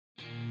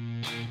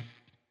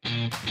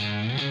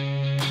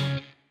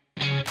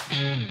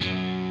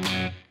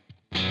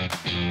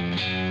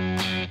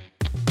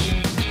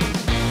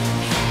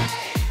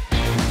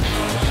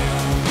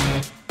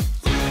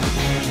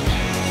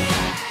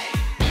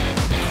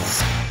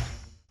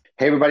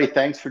Hey, everybody,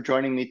 thanks for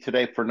joining me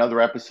today for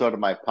another episode of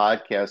my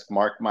podcast,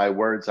 Mark My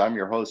Words. I'm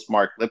your host,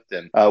 Mark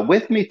Lipton.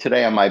 With me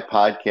today on my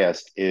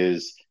podcast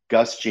is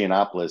Gus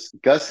Giannopoulos.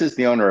 Gus is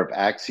the owner of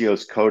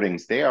Axios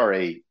Coatings. They are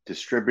a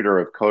distributor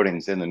of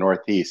coatings in the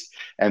Northeast.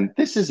 And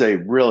this is a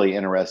really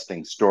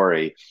interesting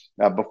story.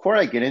 Before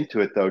I get into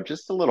it, though,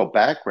 just a little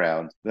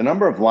background. The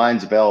number of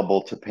lines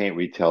available to paint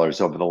retailers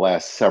over the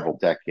last several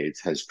decades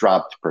has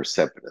dropped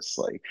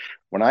precipitously.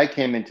 When I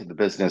came into the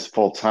business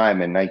full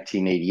time in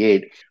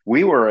 1988,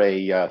 we were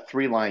a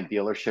three-line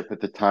dealership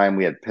at the time.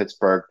 We had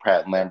Pittsburgh,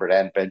 Pratt and Lambert,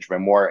 and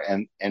Benjamin Moore.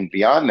 And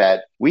beyond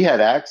that, we had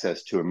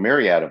access to a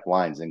myriad of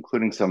lines,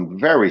 including some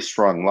very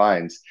strong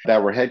lines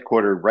that were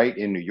headquartered right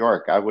in New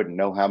York. I wouldn't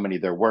know how many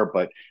there were,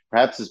 but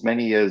perhaps as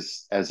many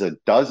as a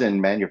dozen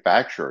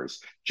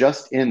manufacturers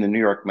just in the New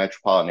York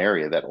metropolitan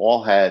area that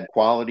all had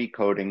quality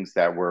coatings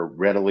that were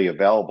readily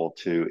available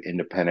to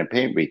independent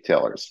paint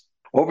retailers.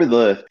 Over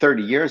the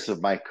 30 years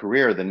of my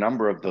career, the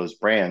number of those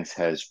brands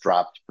has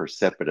dropped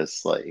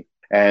precipitously.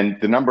 And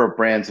the number of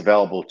brands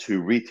available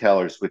to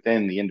retailers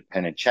within the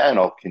independent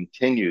channel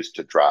continues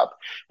to drop.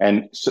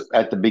 And so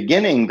at the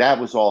beginning, that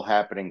was all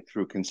happening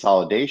through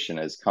consolidation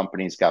as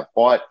companies got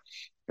bought.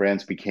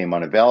 Brands became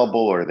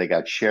unavailable or they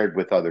got shared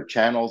with other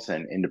channels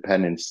and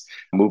independents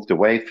moved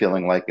away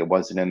feeling like it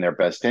wasn't in their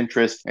best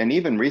interest. And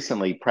even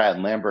recently, Pratt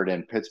and Lambert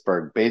and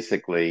Pittsburgh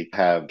basically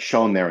have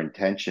shown their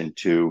intention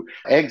to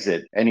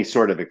exit any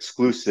sort of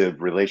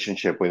exclusive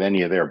relationship with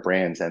any of their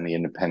brands and the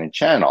independent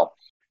channel.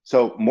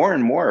 So more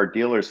and more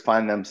dealers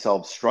find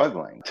themselves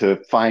struggling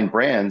to find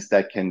brands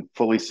that can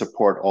fully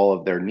support all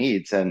of their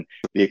needs. And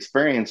the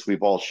experience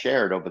we've all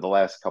shared over the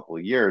last couple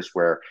of years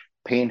where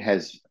paint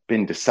has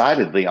been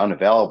decidedly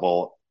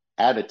unavailable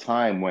at a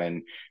time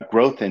when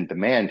growth in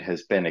demand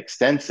has been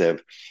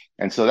extensive.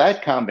 And so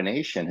that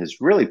combination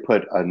has really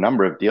put a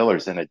number of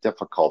dealers in a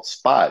difficult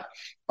spot,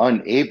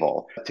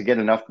 unable to get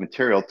enough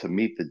material to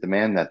meet the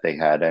demand that they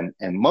had. And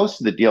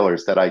most of the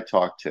dealers that I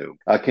talk to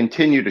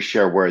continue to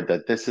share word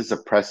that this is a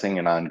pressing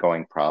and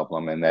ongoing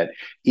problem, and that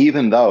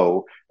even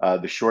though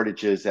the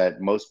shortages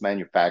at most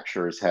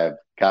manufacturers have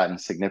gotten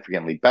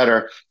significantly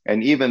better,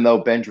 and even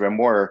though Benjamin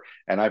Moore,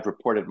 and I've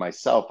reported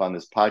myself on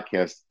this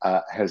podcast,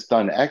 has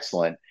done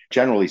excellent,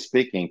 generally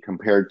speaking,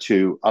 compared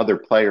to other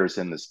players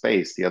in the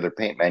space, the other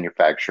paint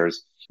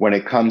manufacturers, when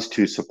it comes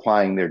to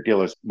supplying their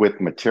dealers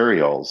with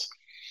materials,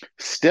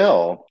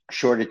 still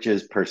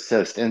shortages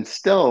persist. And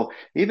still,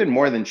 even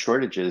more than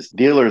shortages,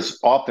 dealers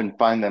often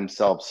find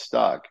themselves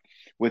stuck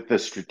with the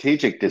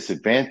strategic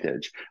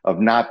disadvantage of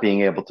not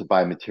being able to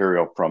buy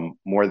material from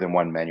more than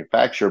one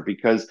manufacturer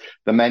because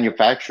the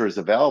manufacturers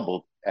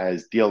available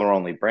as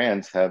dealer-only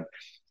brands have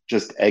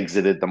just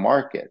exited the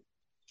market.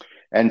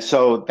 And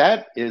so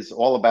that is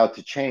all about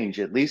to change,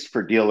 at least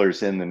for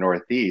dealers in the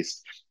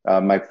Northeast.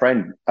 My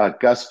friend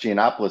Gus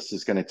Giannopoulos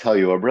is going to tell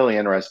you a really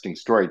interesting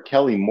story.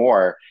 Kelly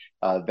Moore,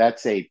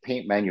 that's a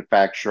paint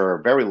manufacturer,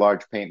 a very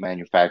large paint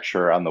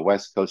manufacturer on the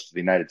West Coast of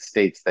the United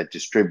States that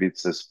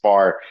distributes as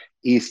far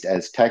east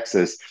as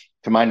Texas.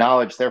 To my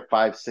knowledge, they're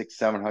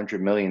 $500-700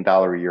 million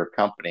a year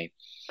company.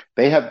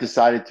 They have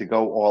decided to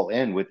go all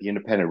in with the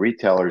independent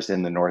retailers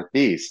in the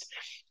Northeast.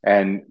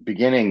 And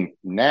beginning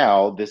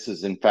now, this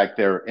is in fact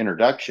their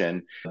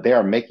introduction. They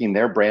are making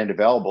their brand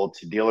available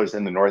to dealers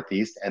in the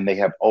Northeast, and they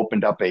have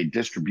opened up a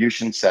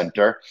distribution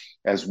center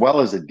as well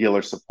as a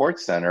dealer support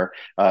center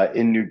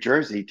in New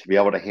Jersey to be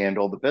able to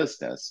handle the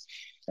business.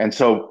 And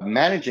so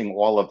managing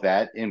all of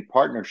that in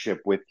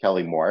partnership with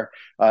Kelly Moore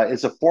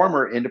is a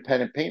former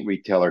independent paint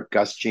retailer,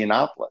 Gus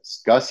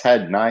Giannopoulos. Gus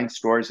had 9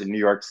 stores in New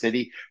York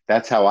City.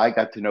 That's how I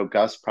got to know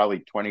Gus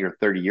probably 20 or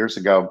 30 years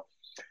ago.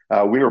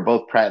 We were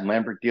both Pratt and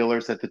Lambert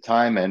dealers at the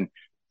time, and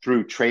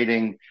through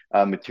trading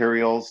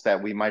materials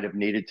that we might have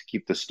needed to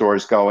keep the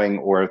stores going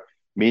or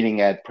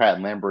meeting at Pratt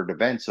and Lambert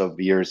events over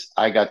the years,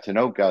 I got to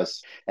know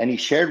Gus, and he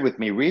shared with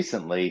me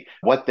recently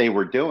what they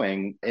were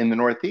doing in the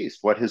Northeast,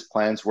 what his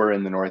plans were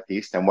in the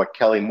Northeast, and what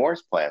Kelly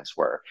Moore's plans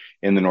were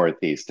in the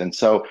Northeast. And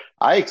so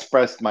I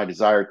expressed my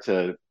desire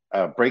to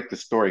break the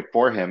story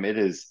for him. It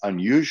is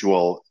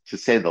unusual, to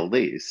say the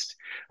least,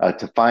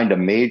 to find a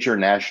major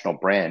national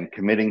brand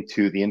committing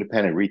to the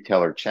independent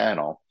retailer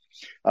channel.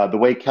 The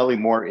way Kelly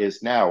Moore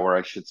is now, or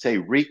I should say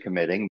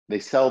recommitting, they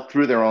sell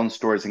through their own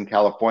stores in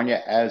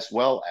California as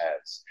well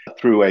as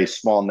through a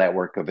small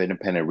network of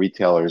independent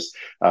retailers,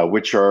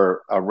 which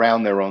are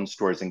around their own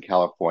stores in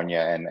California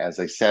and, as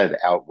I said,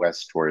 out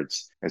west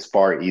towards as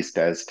far east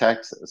as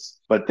Texas.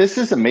 But this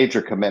is a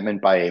major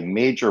commitment by a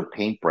major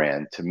paint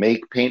brand to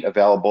make paint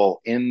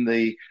available in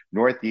the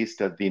Northeast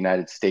of the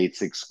United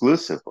States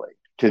exclusively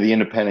to the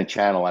independent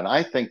channel. And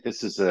I think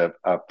this is a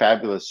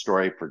fabulous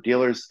story for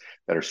dealers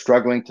that are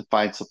struggling to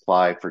find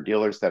supply, for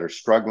dealers that are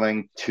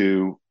struggling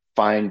to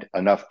find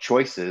enough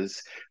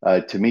choices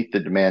to meet the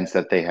demands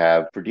that they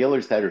have, for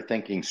dealers that are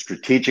thinking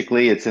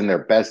strategically it's in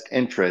their best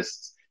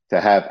interests to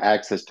have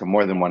access to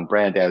more than one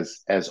brand,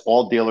 as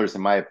all dealers,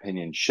 in my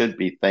opinion, should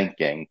be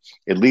thinking,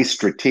 at least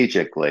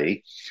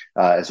strategically,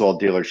 as all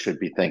dealers should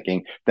be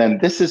thinking, then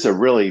this is a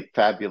really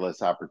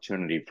fabulous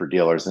opportunity for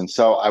dealers. And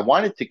so I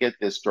wanted to get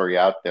this story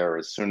out there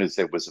as soon as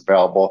it was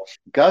available.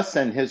 Gus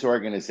and his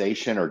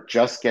organization are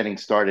just getting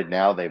started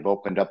now. They've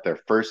opened up their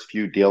first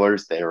few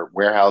dealers. Their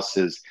warehouse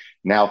is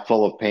now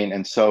full of paint.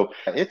 And so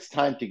it's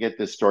time to get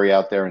this story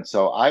out there. And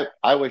so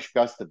I wish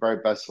Gus the very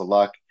best of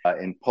luck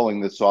in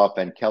pulling this off,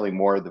 and Kelly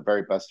Moore the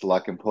very best of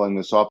luck in pulling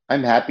this off.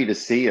 I'm happy to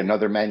see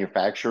another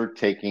manufacturer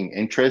taking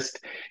interest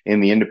in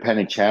the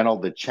independent channel.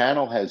 The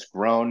channel has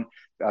grown,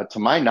 to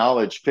my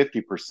knowledge,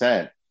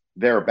 50%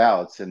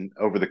 thereabouts and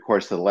over the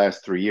course of the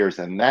last 3 years.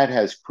 And that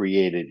has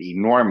created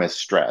enormous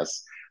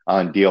stress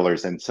on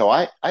dealers. And so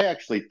I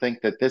actually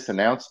think that this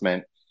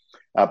announcement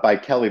by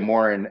Kelly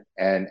Moore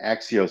and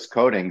Axios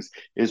Coatings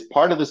is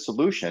part of the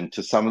solution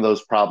to some of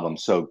those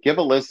problems. So give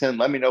a listen.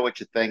 Let me know what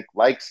you think.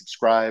 Like,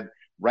 subscribe,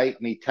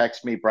 write me,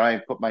 text me.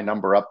 Brian, put my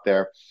number up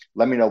there.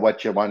 Let me know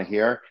what you want to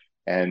hear.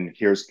 And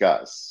here's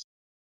Gus.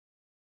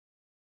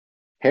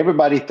 Hey,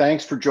 everybody.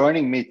 Thanks for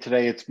joining me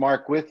today. It's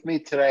Mark. With me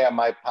today on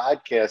my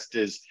podcast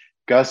is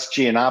Gus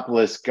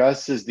Giannopoulos.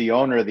 Gus is the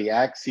owner of the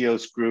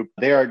Axios Group.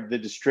 They are the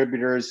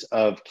distributors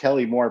of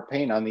Kelly Moore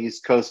paint on the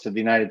East Coast of the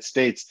United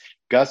States.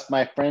 Gus,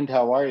 my friend,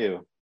 how are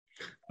you?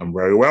 I'm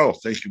very well.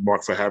 Thank you,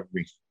 Mark, for having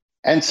me.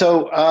 And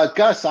so,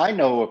 Gus, I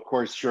know, of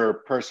course, your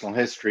personal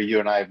history.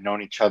 You and I have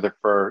known each other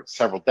for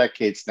several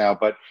decades now,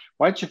 but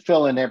why don't you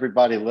fill in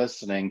everybody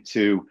listening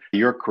to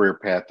your career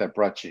path that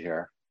brought you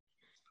here?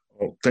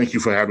 Well, thank you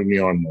for having me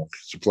on, Mark.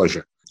 It's a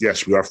pleasure.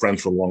 Yes, we are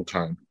friends for a long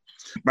time.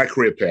 My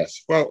career path,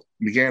 well,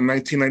 began in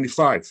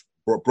 1995.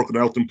 Brought Brooklyn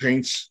Elton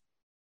Paints.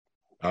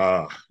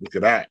 Look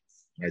at that.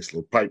 Nice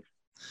little pipe.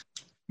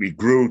 We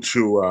grew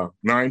to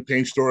 9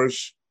 paint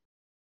stores,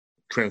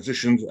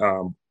 transitioned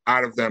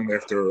out of them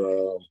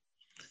after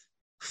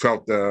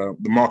felt the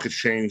market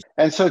changed.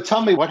 And so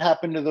tell me, what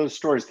happened to those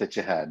stores that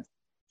you had?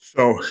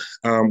 So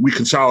we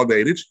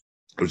consolidated.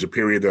 It was a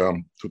period,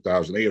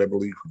 2008, I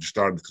believe, we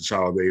started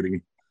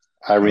consolidating.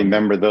 I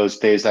remember those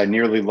days. I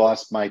nearly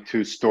lost my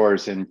 2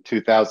 stores in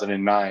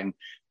 2009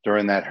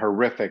 during that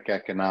horrific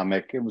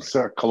economic, it was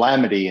a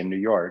calamity in New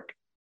York.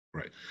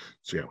 Right.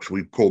 So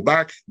we pulled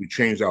back. We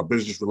changed our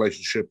business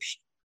relationships,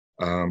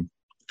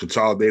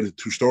 consolidated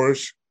 2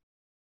 stores,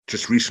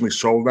 just recently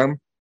sold them,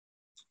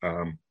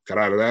 got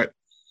out of that.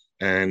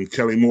 And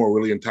Kelly Moore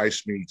really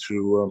enticed me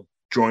to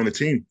join the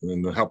team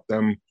and help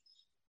them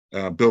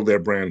build their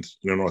brand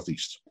in the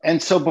Northeast.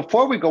 And so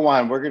before we go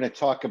on, we're going to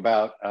talk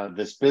about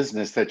this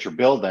business that you're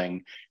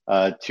building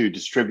to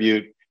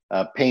distribute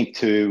paint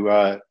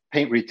to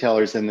paint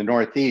retailers in the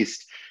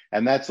Northeast.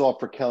 And that's all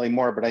for Kelly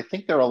Moore. But I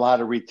think there are a lot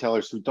of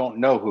retailers who don't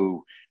know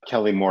who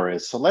Kelly Moore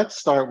is. So let's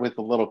start with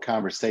a little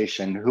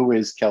conversation. Who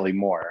is Kelly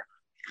Moore?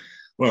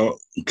 Well,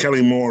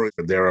 Kelly Moore,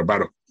 they're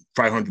about a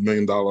 $500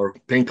 million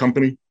paint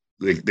company.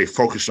 They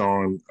focus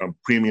on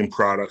premium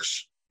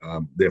products,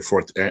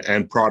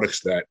 and products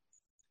that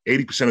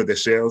 80% of their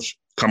sales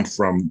come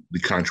from the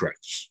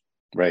contractors.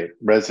 Right.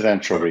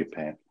 Residential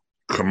repaint.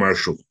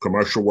 Commercial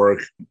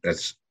work,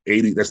 that's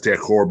their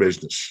core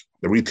business.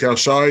 The retail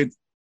side,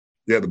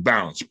 they're the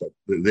balance, but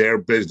their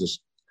business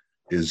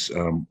is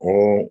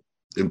all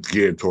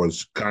geared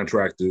towards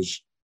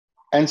contractors.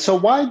 And so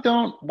why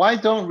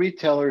don't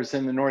retailers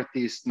in the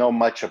Northeast know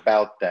much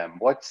about them?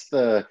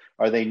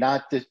 Have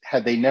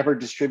they never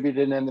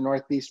distributed in the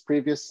Northeast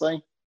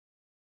previously?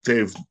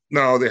 They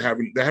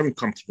haven't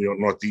come to the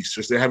Northeast,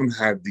 just they haven't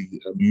had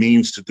the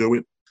means to do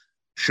it.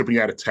 Shipping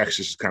out of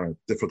Texas is kind of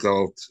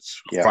difficult.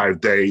 It's 5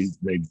 days,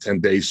 maybe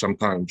 10 days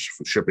sometimes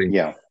for shipping.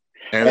 Yeah.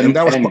 And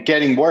that was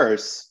getting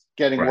worse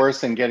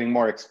and getting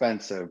more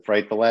expensive,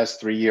 right? The last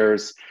 3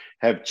 years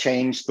have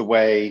changed the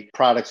way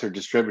products are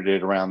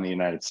distributed around the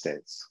United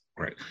States.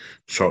 Right.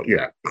 So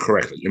yeah,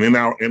 correctly. And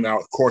in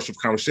our course of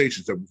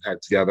conversations that we've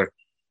had together,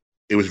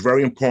 it was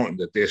very important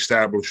that they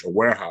establish a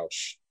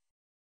warehouse,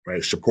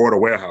 right? Support a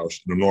warehouse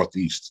in the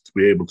Northeast to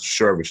be able to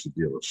service the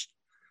dealers.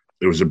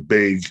 There was a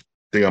big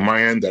thing on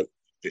my end that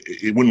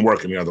it wouldn't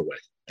work any other way.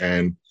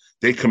 And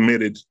they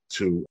committed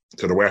to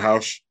the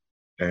warehouse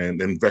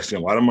and investing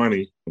a lot of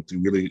money to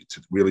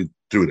really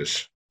do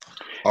this.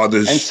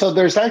 And so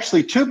there's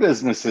actually 2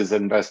 businesses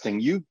investing.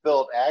 You've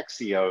built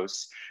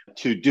Axios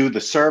to do the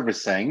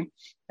servicing,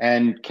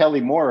 and Kelly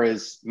Moore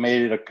has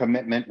made a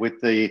commitment with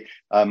the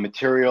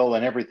material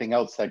and everything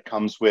else that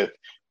comes with,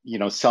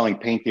 selling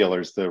paint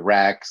dealers, the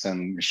racks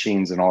and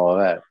machines and all of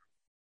that.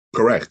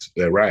 Correct.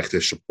 Their rack,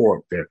 their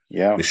support,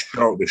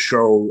 the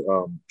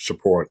show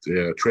support,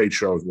 their trade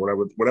shows,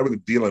 whatever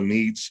the dealer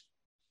needs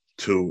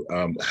to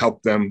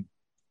help them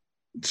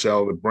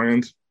sell the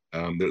brand,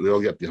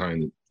 they'll get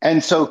behind it.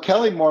 And so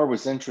Kelly Moore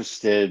was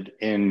interested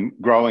in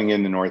growing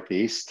in the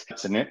Northeast.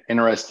 It's an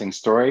interesting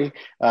story.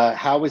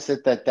 How is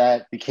it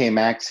that became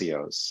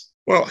Axios?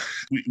 Well,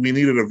 we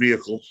needed a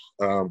vehicle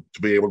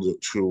to be able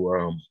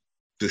to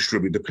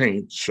distribute the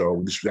paint. So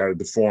we decided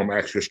to form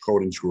Axios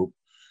Coatings Group.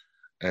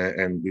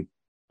 And we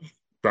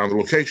found the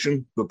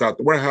location, built out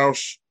the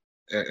warehouse,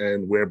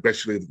 and we're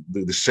basically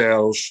the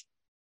sales,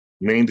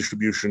 main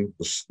distribution,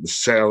 the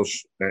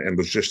sales and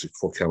logistics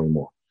for Kelly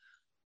Moore.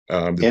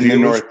 In the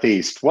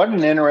Northeast. What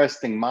an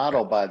interesting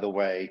model, by the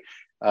way.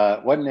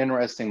 What an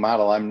interesting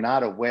model. I'm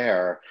not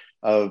aware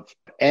of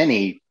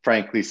any,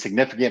 frankly,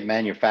 significant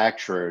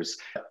manufacturers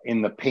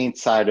in the paint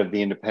side of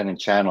the independent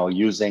channel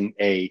using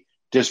a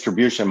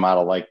distribution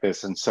model like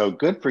this. And so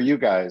good for you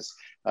guys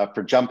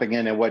for jumping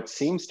in at what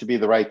seems to be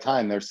the right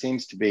time. There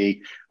seems to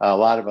be a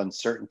lot of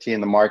uncertainty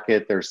in the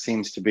market. There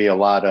seems to be a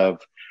lot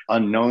of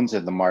unknowns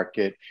in the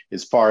market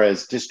as far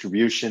as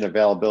distribution,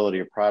 availability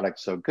of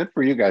products. So good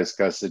for you guys,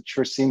 Gus. It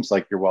sure seems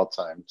like you're well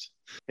timed.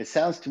 It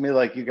sounds to me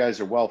like you guys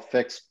are well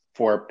fixed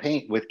for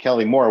paint with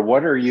Kelly Moore.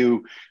 What are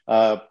you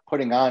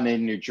putting on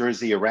in New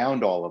Jersey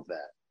around all of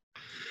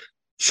that?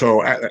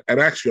 So at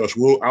Axios,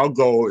 our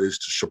goal is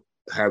to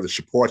have the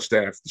support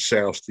staff, the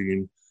sales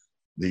team,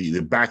 the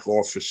back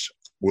office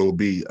will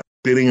be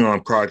bidding on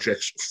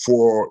projects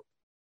for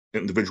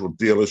individual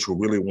dealers who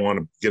really want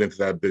to get into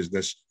that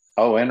business.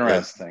 Oh,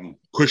 interesting.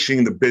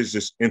 Pushing the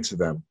business into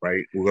them,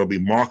 right? We're going to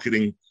be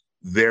marketing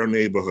their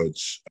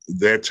neighborhoods,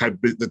 the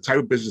type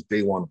of business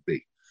they want to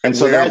be. And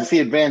so that's the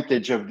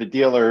advantage of the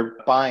dealer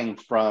buying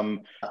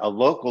from a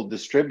local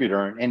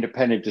distributor, an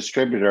independent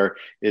distributor,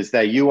 is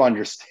that you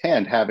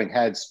understand, having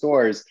had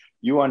stores,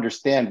 you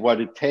understand what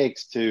it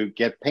takes to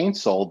get paint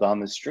sold on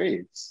the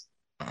streets.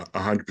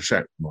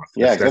 100%, Mark.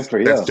 Yeah, good for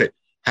you. That's it.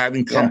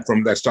 Having come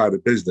from that side of the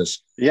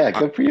business. Yeah,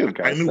 good for you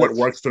guys. I knew what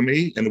worked for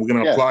me, and we're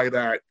going to apply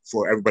that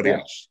for everybody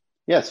else.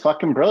 Yeah, it's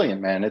fucking brilliant,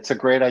 man. It's a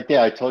great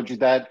idea. I told you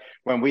that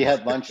when we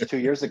had lunch 2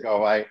 years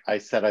ago. I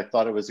said I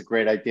thought it was a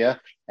great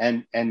idea.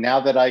 And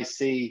now that I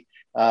see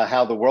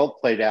how the world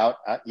played out,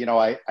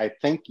 I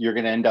think you're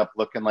going to end up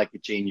looking like a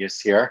genius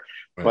here.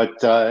 Right.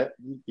 But,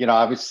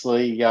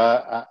 obviously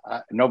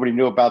nobody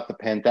knew about the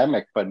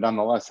pandemic, but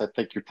nonetheless, I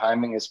think your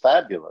timing is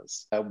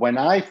fabulous. When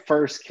I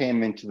first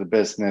came into the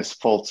business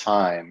full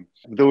time,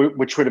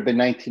 which would have been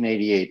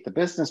 1988, the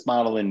business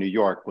model in New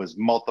York was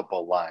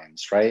multiple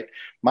lines, right?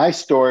 My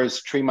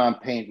stores,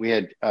 Tremont Paint, we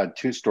had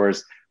 2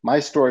 stores. My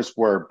stores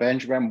were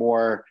Benjamin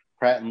Moore,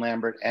 Pratt &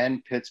 Lambert,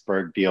 and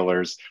Pittsburgh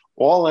dealers,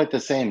 all at the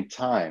same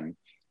time.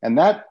 And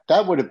that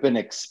would have been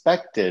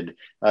expected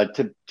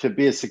to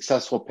be a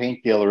successful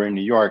paint dealer in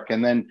New York.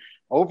 And then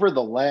over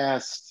the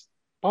last,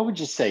 what would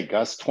you say,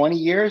 Gus, 20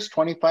 years,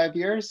 25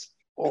 years?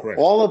 Correct.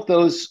 All of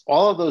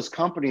those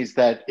companies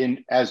that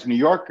as New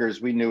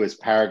Yorkers, we knew as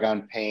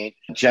Paragon Paint,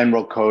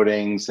 General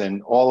Coatings,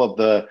 and all of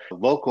the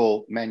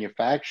local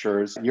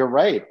manufacturers, you're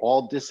right,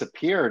 all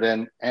disappeared.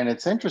 And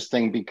it's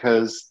interesting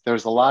because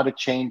there's a lot of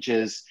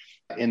changes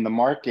in the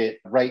market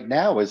right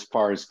now as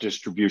far as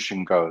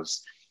distribution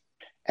goes.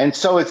 And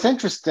so it's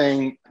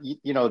interesting,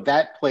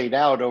 that played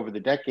out over the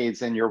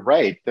decades. And you're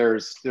right,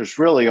 there's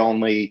really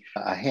only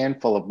a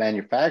handful of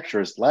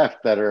manufacturers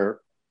left that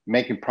are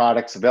making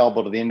products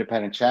available to the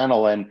independent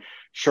channel. And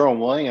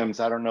Sherwin-Williams,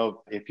 I don't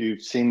know if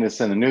you've seen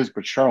this in the news,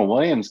 but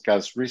Sherwin-Williams,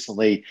 Gus,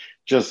 recently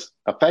just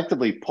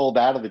effectively pulled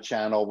out of the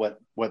channel what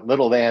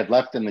little they had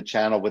left in the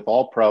channel with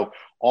All Pro.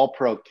 All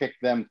Pro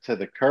kicked them to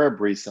the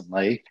curb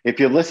recently. If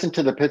you listen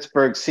to the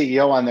Pittsburgh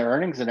CEO on their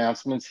earnings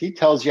announcements, he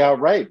tells you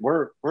outright,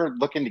 we're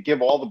looking to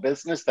give all the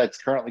business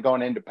that's currently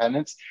going to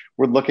independents,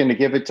 we're looking to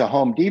give it to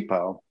Home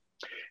Depot.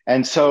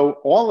 And so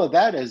all of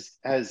that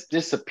has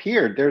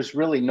disappeared. There's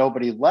really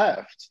nobody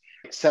left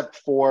except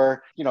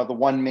for, the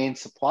one main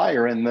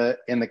supplier in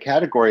the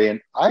category.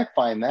 And I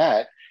find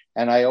that,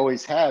 and I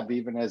always have,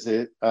 even as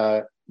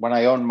when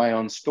I own my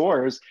own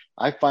stores,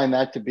 I find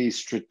that to be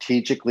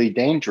strategically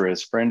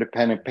dangerous for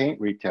independent paint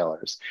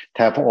retailers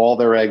to have all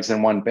their eggs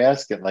in one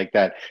basket like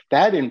that.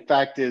 That, in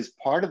fact, is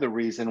part of the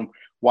reason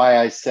why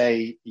I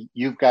say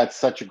you've got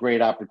such a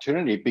great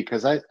opportunity,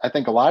 because I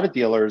think a lot of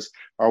dealers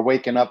are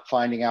waking up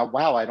finding out,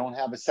 wow, I don't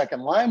have a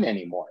second line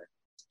anymore.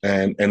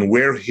 And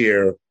we're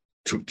here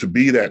to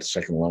be that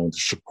second line,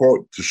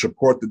 to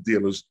support the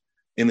dealers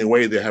in a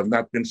way they have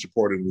not been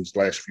supported in these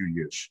last few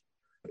years.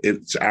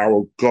 It's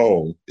our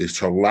goal is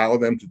to allow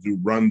them to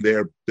run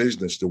their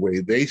business the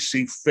way they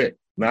see fit,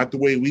 not the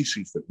way we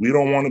see fit. We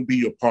don't want to be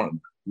your partner.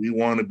 We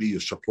want to be your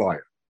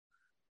supplier.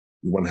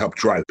 We want to help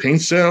drive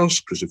paint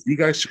sales, because if you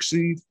guys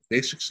succeed,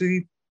 they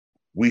succeed,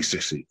 we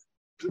succeed.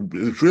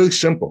 It's really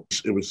simple.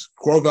 It was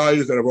core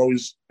values that I've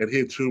always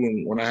adhered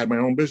to when I had my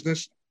own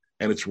business,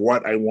 and it's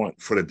what I want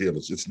for the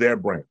dealers. It's their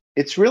brand.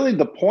 It's really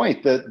the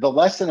point. The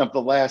lesson of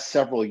the last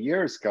several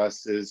years,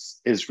 Gus,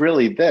 is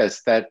really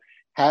this, that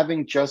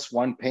having just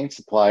one paint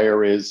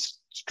supplier is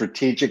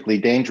strategically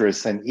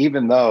dangerous. And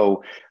even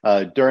though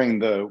during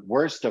the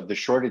worst of the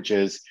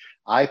shortages,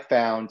 I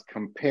found,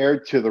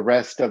 compared to the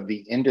rest of the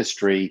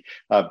industry,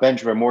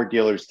 Benjamin Moore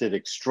dealers did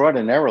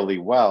extraordinarily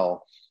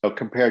well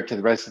compared to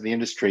the rest of the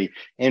industry.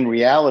 In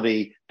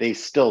reality, they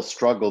still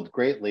struggled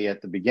greatly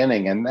at the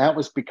beginning. And that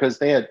was because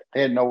they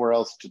had nowhere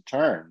else to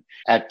turn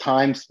at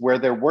times where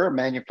there were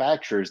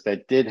manufacturers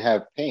that did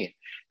have paint.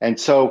 And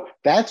so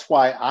that's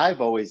why I've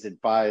always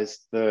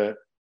advised the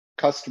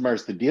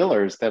customers, the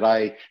dealers that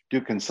I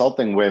do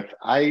consulting with,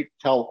 I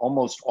tell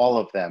almost all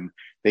of them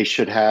they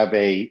should have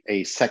a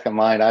second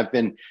line. I've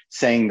been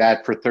saying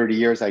that for 30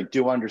 years. I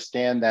do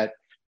understand that,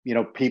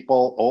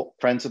 people, old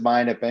friends of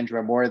mine at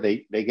Benjamin Moore,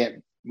 they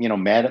get,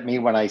 mad at me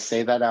when I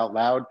say that out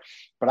loud.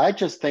 But I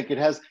just think it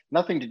has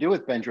nothing to do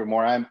with Benjamin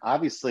Moore. I'm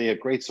obviously a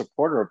great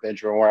supporter of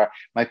Benjamin Moore.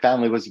 My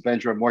family was a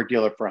Benjamin Moore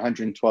dealer for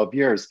 112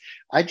 years.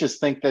 I just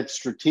think that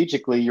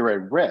strategically you're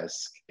at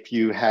risk if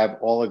you have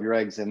all of your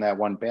eggs in that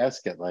one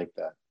basket like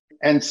that.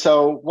 And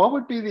so what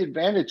would be the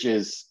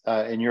advantages,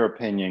 in your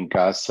opinion,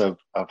 Gus, of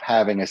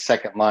having a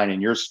second line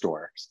in your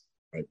stores?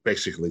 Right.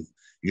 Basically,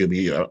 you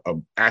need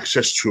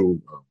access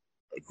to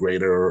a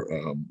greater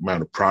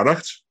amount of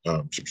product,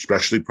 some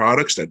specialty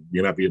products that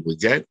you not be able to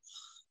get.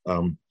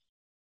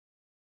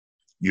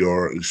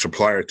 Your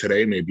supplier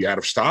today may be out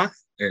of stock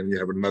and you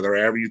have another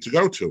avenue to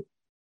go to.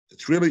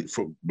 It's really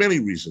for many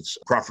reasons.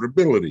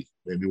 Profitability,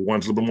 maybe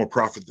one's a little bit more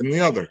profit than the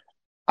other.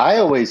 I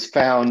always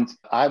found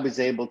I was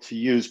able to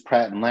use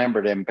Pratt &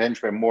 Lambert and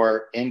Benjamin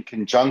Moore in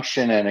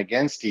conjunction and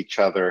against each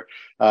other,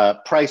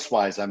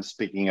 price-wise I'm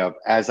speaking of,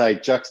 as I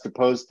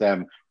juxtaposed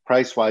them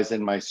price-wise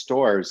in my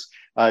stores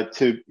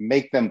to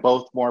make them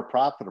both more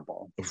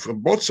profitable. From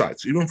both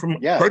sides, even from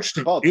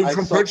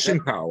purchasing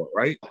power,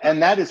 right?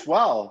 And that as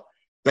well.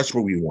 That's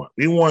what we want.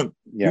 We want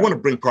to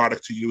bring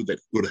product to you that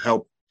would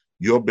help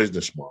your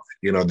business, Mark,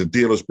 the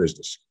dealer's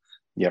business.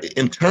 Yep.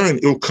 In turn,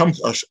 it will come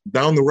to us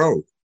down the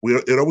road.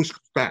 It always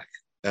comes back.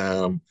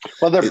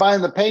 Well, they're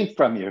buying the paint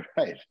from you,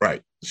 right?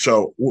 Right.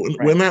 So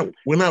we're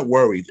not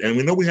worried, and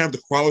we know we have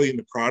the quality in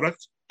the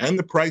product and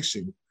the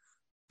pricing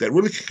that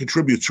really can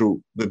contribute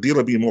to the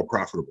dealer being more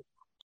profitable.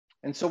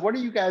 And so, what are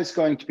you guys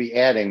going to be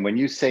adding when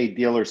you say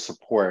dealer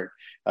support,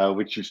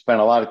 which you spent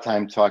a lot of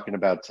time talking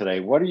about today?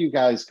 What are you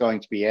guys going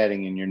to be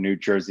adding in your New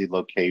Jersey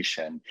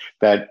location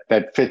that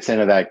fits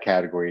into that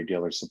category of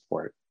dealer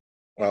support?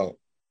 Well,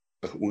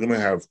 we're going to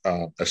have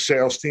a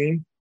sales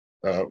team.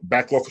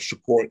 Back office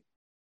support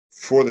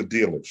for the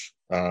dealers.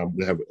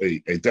 We have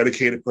a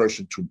dedicated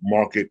person to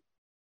market,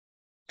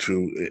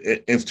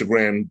 to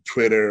Instagram,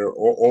 Twitter,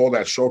 all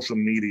that social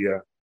media,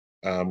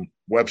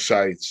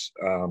 websites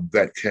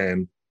that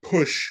can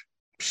push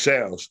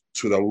sales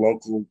to the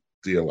local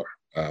dealer.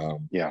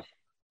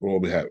 Well,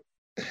 we have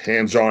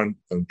hands-on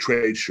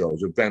trade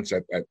shows, events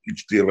at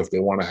each dealer if they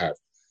want to have.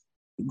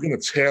 We're going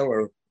to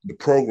tailor the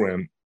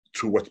program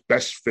to what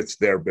best fits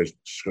their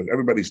business, because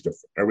everybody's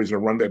different. Everybody's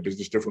going to run their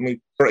business differently.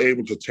 We're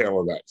able to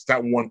tailor that. It's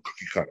not one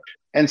cookie cutter.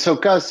 And so,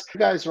 Gus, you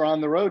guys are on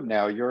the road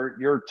now.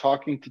 You're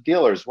talking to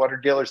dealers. What are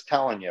dealers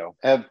telling you?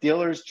 Have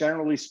dealers,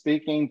 generally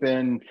speaking,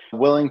 been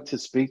willing to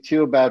speak to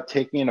you about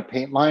taking in a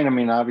paint line? I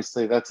mean,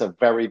 obviously, that's a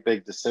very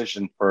big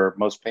decision for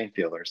most paint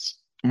dealers.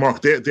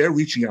 Mark, they're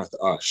reaching out to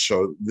us.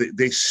 So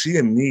they see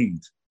a need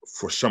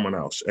for someone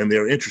else, and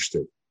they're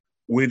interested.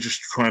 We're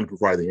just trying to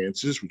provide the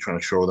answers. We're trying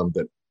to show them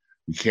that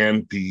we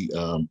can be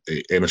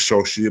an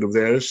associate of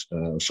theirs,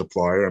 a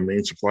supplier, a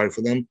main supplier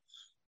for them,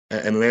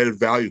 and an added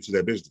value to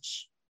their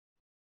business.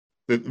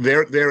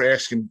 They're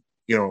asking,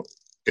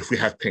 if we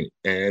have paint,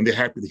 and they're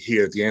happy to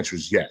hear that the answer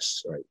is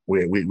yes.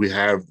 Right? We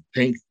have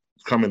paint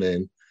coming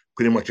in.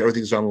 Pretty much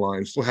everything's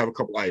online. Still have a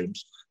couple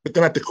items, but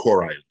they're not the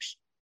core items.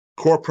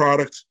 Core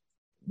product,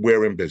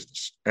 we're in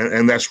business,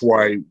 and that's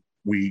why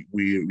we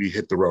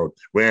hit the road.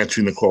 We're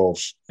answering the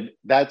calls.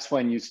 That's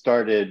when you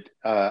started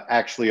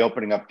actually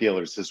opening up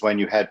dealers, is when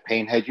you had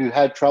paint. Had you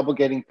had trouble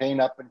getting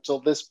paint up until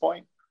this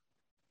point?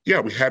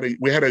 Yeah, we had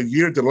a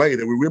year delay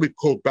that we really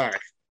pulled back,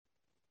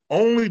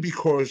 only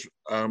because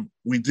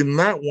we did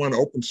not want to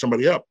open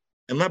somebody up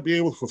and not be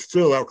able to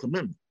fulfill our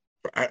commitment.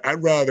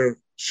 I'd rather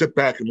sit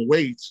back and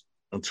wait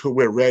until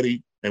we're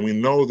ready and we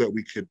know that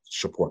we could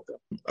support them.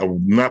 I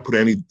would not put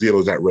any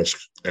dealers at risk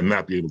and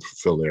not be able to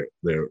fulfill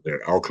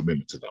our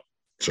commitment to them.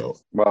 So,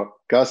 well,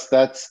 Gus,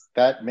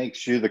 that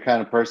makes you the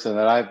kind of person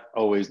that I've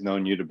always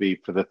known you to be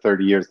for the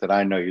 30 years that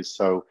I know you.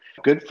 So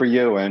good for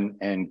you,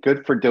 and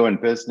good for doing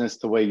business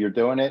the way you're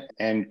doing it,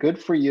 and good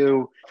for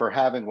you for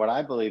having what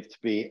I believe to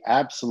be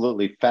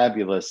absolutely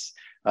fabulous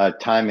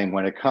timing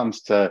when it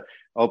comes to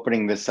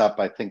opening this up.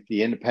 I think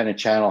the independent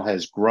channel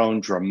has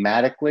grown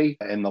dramatically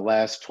in the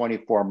last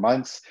 24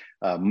 months.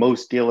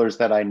 Most dealers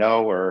that I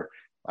know are,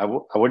 I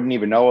wouldn't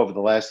even know over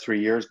the last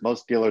 3 years,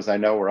 most dealers I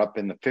know are up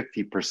in the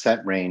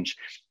 50% range.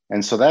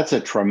 And so that's a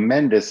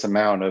tremendous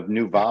amount of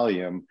new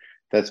volume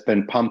that's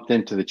been pumped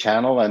into the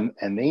channel, and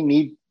they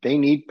need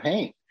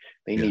paint.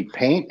 They need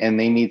paint and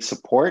they need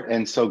support.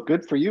 And so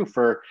good for you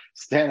for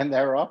standing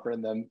there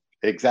offering them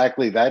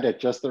exactly that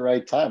at just the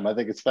right time. I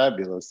think it's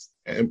fabulous.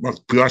 And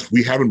gosh,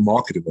 we haven't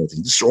marketed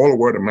anything. This is all a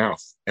word of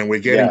mouth, and we're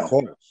getting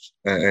calls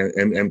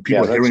and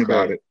people are hearing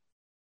about it.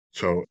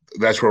 So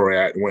that's where we're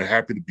at. And we're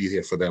happy to be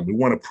here for them. We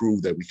want to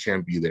prove that we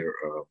can be their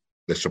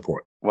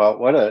support. Well,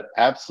 what an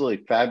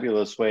absolutely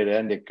fabulous way to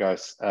end it,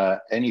 Gus.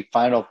 Any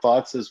final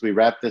thoughts as we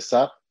wrap this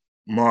up?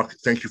 Mark,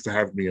 thank you for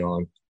having me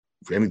on.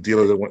 For any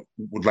dealer that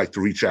would like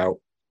to reach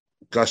out,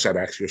 Gus at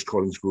Axios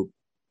Coatings Group.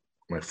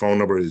 My phone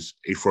number is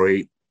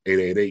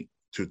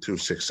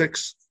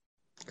 848-888-2266.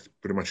 That's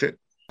pretty much it.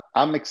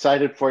 I'm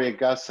excited for you,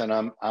 Gus, and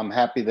I'm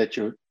happy that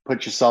you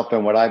put yourself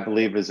in what I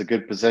believe is a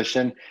good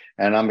position,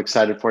 and I'm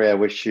excited for you. I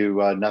wish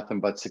you nothing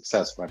but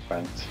success, my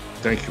friend.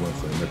 Thank you, my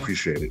friend. I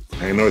appreciate it.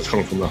 I know it's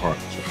coming from the heart,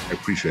 so I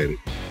appreciate it.